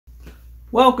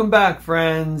Welcome back,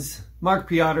 friends. Mark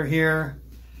Peotter here.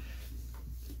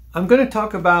 I'm going to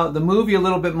talk about the movie a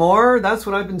little bit more. That's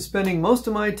what I've been spending most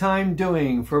of my time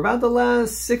doing for about the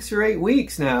last 6 or 8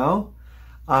 weeks now.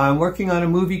 I'm working on a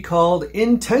movie called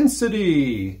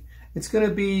Intensity. It's going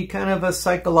to be kind of a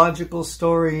psychological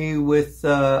story with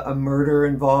a murder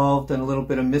involved and a little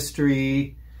bit of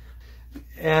mystery.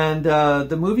 And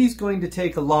the movie's going to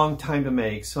take a long time to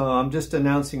make, so I'm just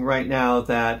announcing right now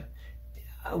that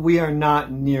we are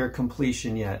not near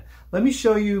completion yet. Let me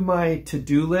show you my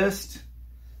to-do list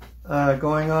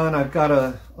going on. I've got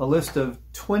a list of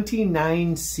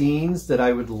 29 scenes that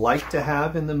I would like to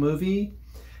have in the movie,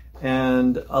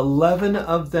 and 11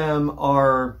 of them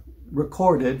are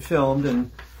recorded, filmed,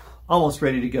 and almost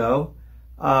ready to go.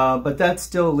 But that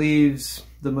still leaves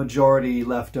the majority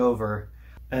left over.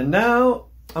 And now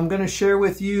I'm going to share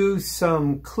with you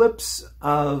some clips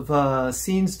of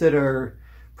scenes that are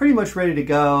pretty much ready to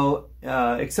go,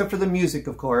 except for the music,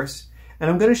 of course. And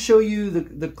I'm going to show you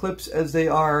the clips as they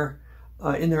are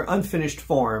in their unfinished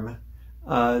form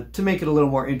to make it a little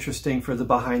more interesting for the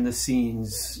behind the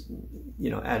scenes,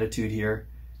 attitude here.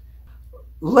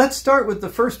 Let's start with the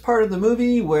first part of the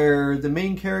movie where the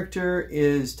main character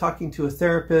is talking to a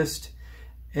therapist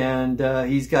and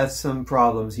he's got some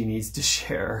problems he needs to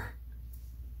share.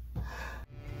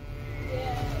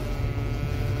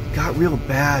 Got real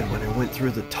bad when I went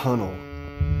through the tunnel.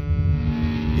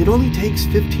 It only takes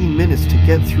 15 minutes to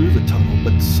get through the tunnel,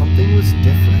 but something was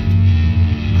different.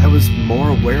 I was more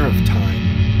aware of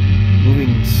time,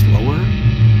 moving slower.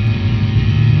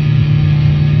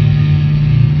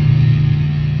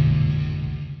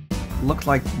 Looked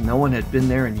like no one had been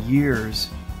there in years.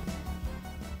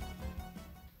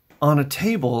 On a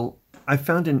table, I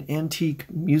found an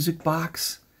antique music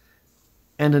box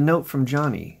and a note from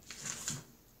Johnny.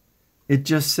 It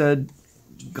just said,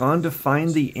 "Gone to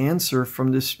find the answer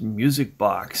from this music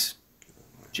box.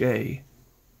 Jay."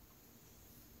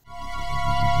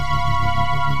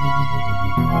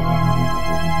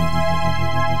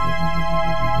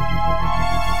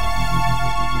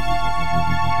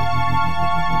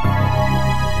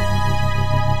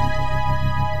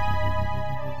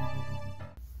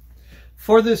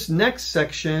 For this next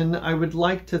section, I would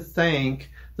like to thank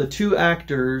the two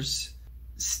actors,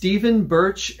 Stephen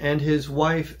Burch and his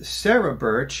wife Sarah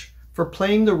Burch, for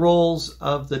playing the roles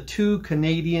of the two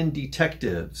Canadian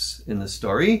detectives in the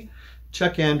story,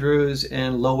 Chuck Andrews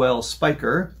and Lowell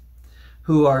Spiker,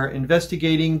 who are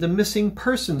investigating the missing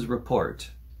persons report.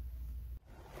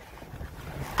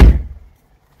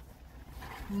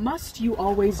 Must you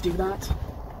always do that?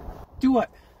 Do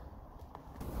what?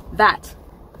 That.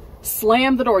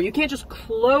 Slam the door. You can't just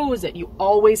close it. You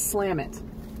always slam it.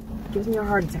 Gives me a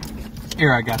heart attack.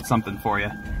 Here, I got something for you.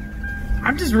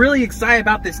 I'm just really excited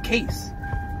about this case.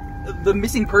 The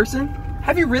missing person?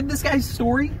 Have you read this guy's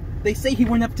story? They say he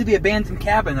went up to the abandoned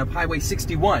cabin up Highway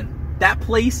 61. That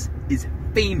place is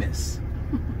famous.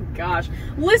 Gosh,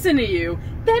 listen to you.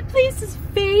 That place is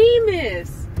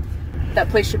famous. That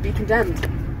place should be condemned.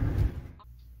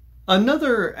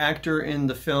 Another actor in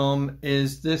the film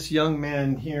is this young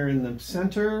man here in the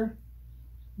center.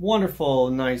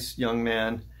 Wonderful, nice young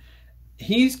man.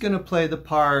 He's going to play the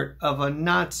part of a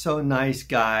not so nice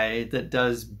guy that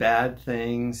does bad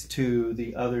things to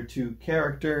the other two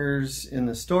characters in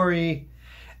the story.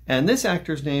 And this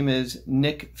actor's name is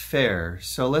Nick Phair.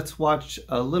 So let's watch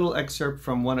a little excerpt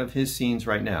from one of his scenes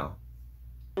right now.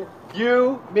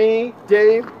 You, me,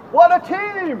 Dave, what a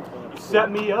team! You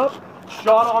set me up,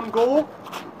 shot on goal,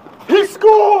 he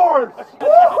scored!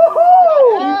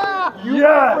 Woo-hoo-hoo! Yeah. You,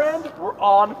 yes. Friend, were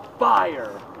on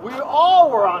fire. We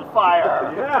all were on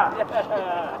fire.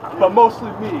 Yeah. But mostly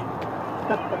me.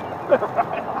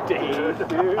 Dave,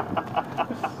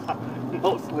 dude.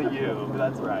 Mostly you,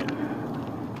 that's right.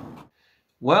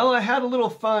 Well, I had a little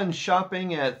fun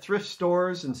shopping at thrift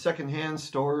stores and secondhand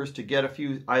stores to get a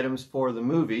few items for the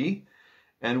movie.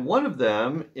 And one of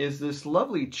them is this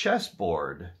lovely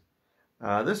chessboard.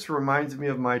 This reminds me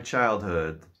of my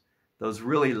childhood. Those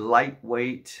really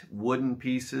lightweight wooden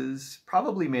pieces,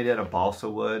 probably made out of balsa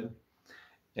wood.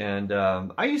 And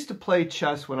I used to play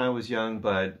chess when I was young,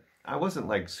 but I wasn't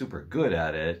like super good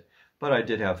at it, but I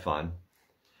did have fun.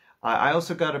 I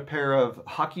also got a pair of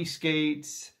hockey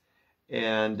skates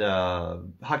and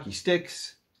hockey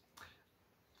sticks.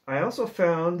 I also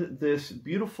found this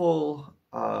beautiful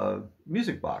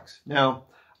music box. Now,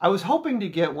 I was hoping to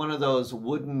get one of those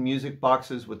wooden music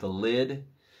boxes with a lid,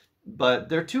 but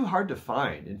they're too hard to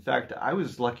find. In fact, I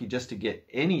was lucky just to get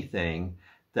anything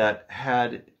that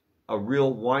had a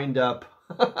real wind-up,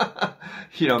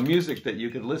 music that you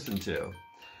could listen to.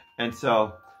 And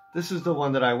so This is the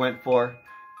one that I went for.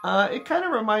 It kind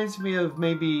of reminds me of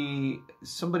maybe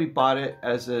somebody bought it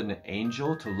as an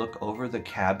angel to look over the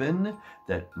cabin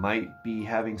that might be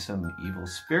having some evil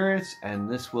spirits, and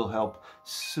this will help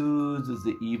soothe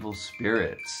the evil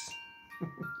spirits.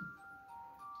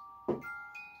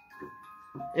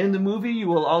 In the movie, you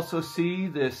will also see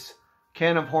this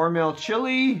can of Hormel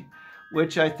Chili,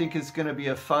 which I think is going to be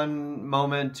a fun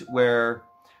moment where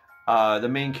the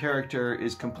main character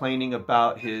is complaining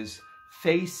about his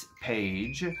face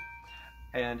page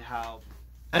and how...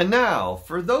 And now,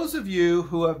 for those of you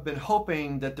who have been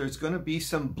hoping that there's going to be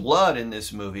some blood in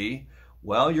this movie,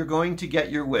 well, you're going to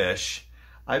get your wish.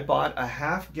 I bought a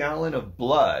half gallon of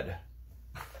blood.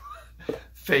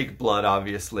 Fake blood,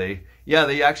 obviously. Yeah,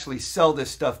 they actually sell this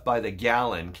stuff by the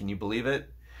gallon. Can you believe it?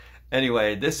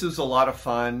 Anyway, this was a lot of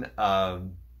fun.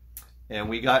 And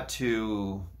we got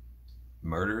to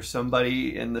murder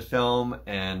somebody in the film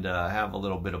and have a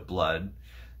little bit of blood.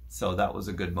 So that was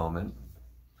a good moment.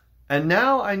 And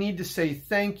now I need to say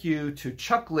thank you to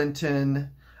Chuck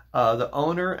Linton, the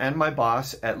owner and my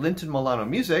boss at Linton Milano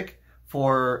Music,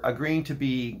 for agreeing to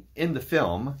be in the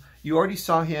film. You already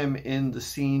saw him in the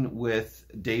scene with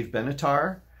Dave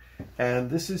Benatar. And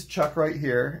this is Chuck right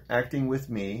here acting with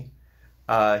me.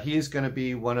 He is going to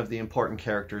be one of the important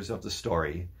characters of the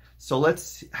story. So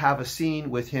let's have a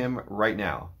scene with him right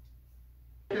now.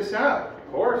 Check this out.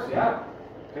 Of course, yeah.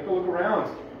 Take a look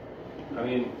around. I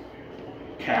mean,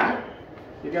 cat.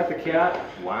 You got the cat.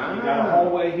 Wow. You got a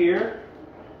hallway here.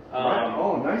 Right.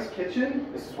 Oh, nice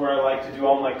kitchen. This is where I like to do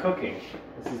all my cooking.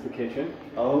 This is the kitchen.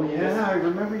 Oh yeah, I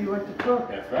remember you like to cook.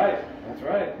 That's right. That's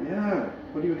right. Yeah.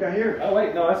 What do you got here? Oh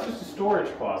wait, no, that's just a storage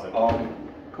closet. Oh,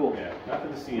 cool. Yeah,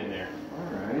 nothing to see in there. All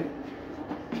right.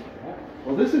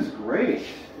 Well, this is great.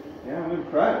 Yeah, I'm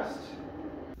impressed.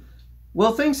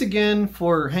 Well, thanks again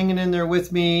for hanging in there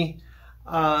with me.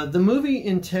 The movie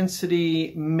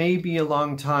Intensity may be a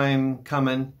long time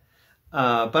coming,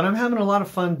 but I'm having a lot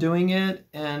of fun doing it.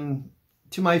 And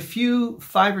to my few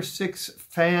 5 or 6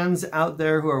 fans out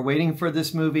there who are waiting for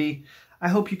this movie, I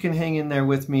hope you can hang in there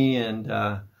with me and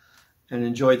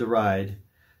enjoy the ride.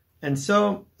 And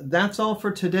so that's all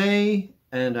for today.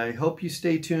 And I hope you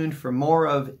stay tuned for more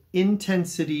of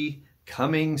Intensity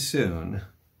coming soon.